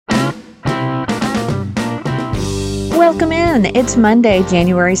Welcome in. It's Monday,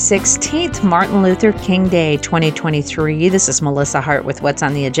 January 16th, Martin Luther King Day 2023. This is Melissa Hart with what's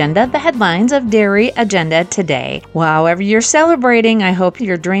on the agenda, the headlines of Dairy Agenda today. Well, however you're celebrating, I hope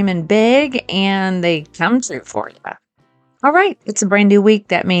you're dreaming big and they come true for you. All right, it's a brand new week.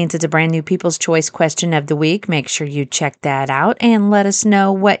 That means it's a brand new People's Choice question of the week. Make sure you check that out and let us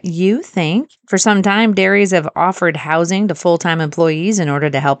know what you think. For some time, dairies have offered housing to full-time employees in order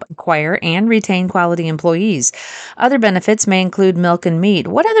to help acquire and retain quality employees. Other benefits may include milk and meat.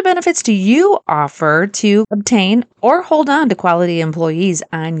 What other benefits do you offer to obtain or hold on to quality employees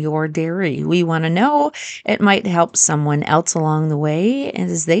on your dairy? We want to know. It might help someone else along the way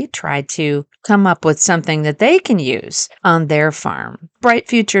as they try to come up with something that they can use on their farm. Bright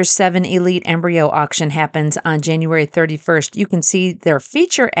Future's 7 Elite Embryo Auction happens on January 31st. You can see their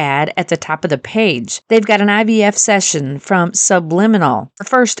feature ad at the top of the page. They've got an IVF session from Subliminal, the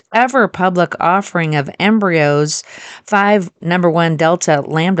first ever public offering of embryos. 5 number 1 Delta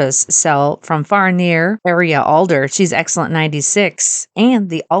Lambdas cell from Far Near Area Alder. She's excellent 96. And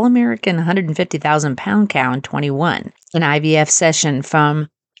the All-American 150,000 pound cow in 21. An IVF session from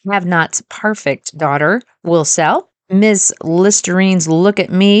Have Not's perfect daughter will sell. Ms. Listerine's Look at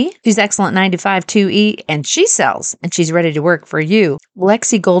Me. She's excellent 95 2E, and she sells, and she's ready to work for you.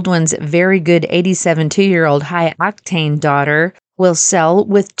 Lexi Goldwyn's very good 87 2-year-old high octane daughter will sell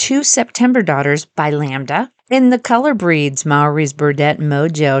with 2 September daughters by Lambda. In the color breeds, Maori's Burdette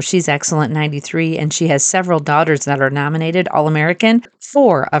Mojo. She's excellent 93, and she has several daughters that are nominated All-American.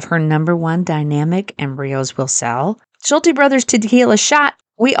 4 of her number 1 dynamic embryos will sell. Schulte Brothers Tequila Shot.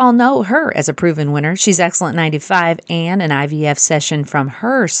 We all know her as a proven winner. She's excellent 95 and an IVF session from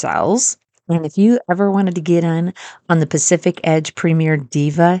her cells. And if you ever wanted to get on the Pacific Edge Premier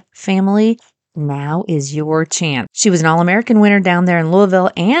Diva family, now is your chance. She was an All-American winner down there in Louisville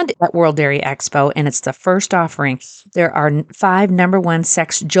and at World Dairy Expo, and it's the first offering. There are 5 number 1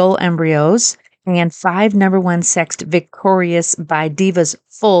 sexed Joel embryos and 5 number 1 sexed Victorious by Diva's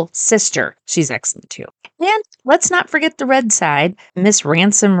full sister. She's excellent too. And let's not forget the red side, Miss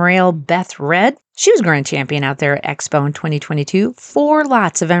Ransom Rail Beth Red. She was grand champion out there at Expo in 2022. 4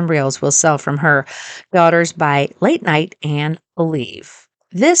 lots of embryos will sell from her daughters by Late Night and Believe.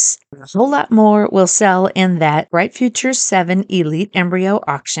 This and a whole lot more will sell in that Bright Future 7 Elite Embryo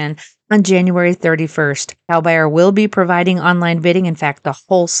Auction on January 31st. Cowbuyer will be providing online bidding. In fact, the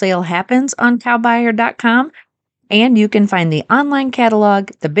wholesale happens on cowbuyer.com. And you can find the online catalog,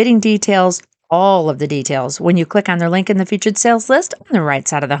 the bidding details, all of the details when you click on their link in the featured sales list on the right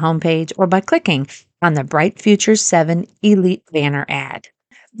side of the homepage or by clicking on the Bright Future 7 Elite banner ad.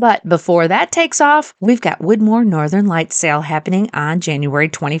 But before that takes off, we've got Woodmore Northern Lights sale happening on January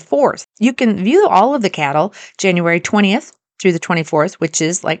 24th. You can view all of the cattle January 20th through the 24th, which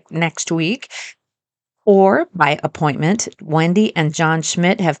is like next week, or by appointment. Wendy and John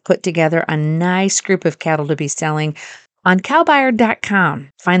Schmidt have put together a nice group of cattle to be selling on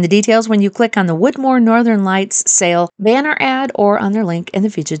cowbuyer.com. Find the details when you click on the Woodmore Northern Lights sale banner ad or on their link in the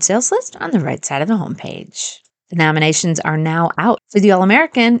featured sales list on the right side of the homepage. The nominations are now out for the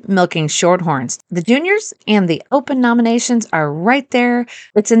All-American Milking Shorthorns. The juniors and the open nominations are right there.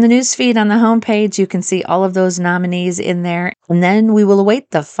 It's in the news feed on the homepage. You can see all of those nominees in there. And then we will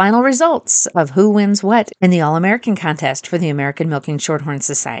await the final results of who wins what in the All-American contest for the American Milking Shorthorn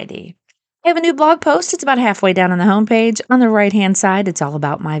Society. I have a new blog post. It's about halfway down on the homepage. On the right-hand side, it's all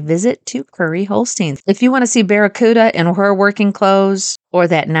about my visit to Currie Holsteins. If you want to see Barracuda in her working clothes or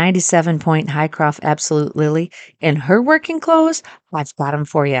that 97-point Highcroft Absolute Lily in her working clothes, I've got them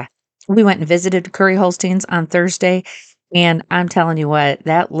for you. We went and visited Currie Holsteins on Thursday, and I'm telling you what,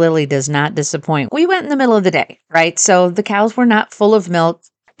 that Lily does not disappoint. We went in the middle of the day, right? So the cows were not full of milk.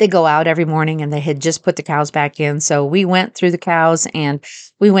 They go out every morning and they had just put the cows back in. So we went through the cows and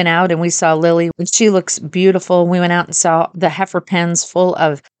we went out and we saw Lily. She looks beautiful. We went out and saw the heifer pens full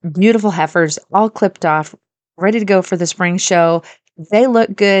of beautiful heifers, all clipped off, ready to go for the spring show. They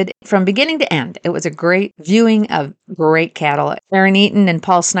look good from beginning to end. It was a great viewing of great cattle. Aaron Eaton and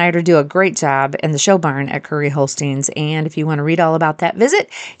Paul Snyder do a great job in the show barn at Currie Holsteins. And if you want to read all about that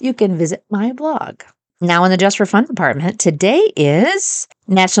visit, you can visit my blog. Now in the Just for Fun department, today is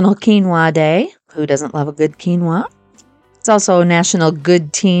National Quinoa Day. Who doesn't love a good quinoa? It's also National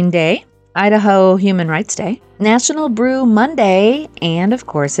Good Teen Day. Idaho Human Rights Day, National Brew Monday, and of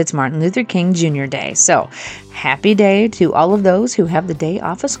course, it's Martin Luther King Jr. Day. So, happy day to all of those who have the day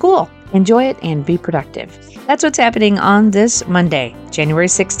off of school. Enjoy it and be productive. That's what's happening on this Monday, January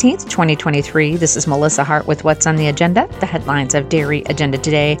 16th, 2023. This is Melissa Hart with What's on the Agenda, the headlines of Dairy Agenda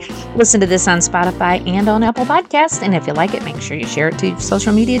Today. Listen to this on Spotify and on Apple Podcasts. And if you like it, make sure you share it to your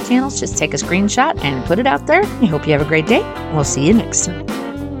social media channels. Just take a screenshot and put it out there. I hope you have a great day. We'll see you next time.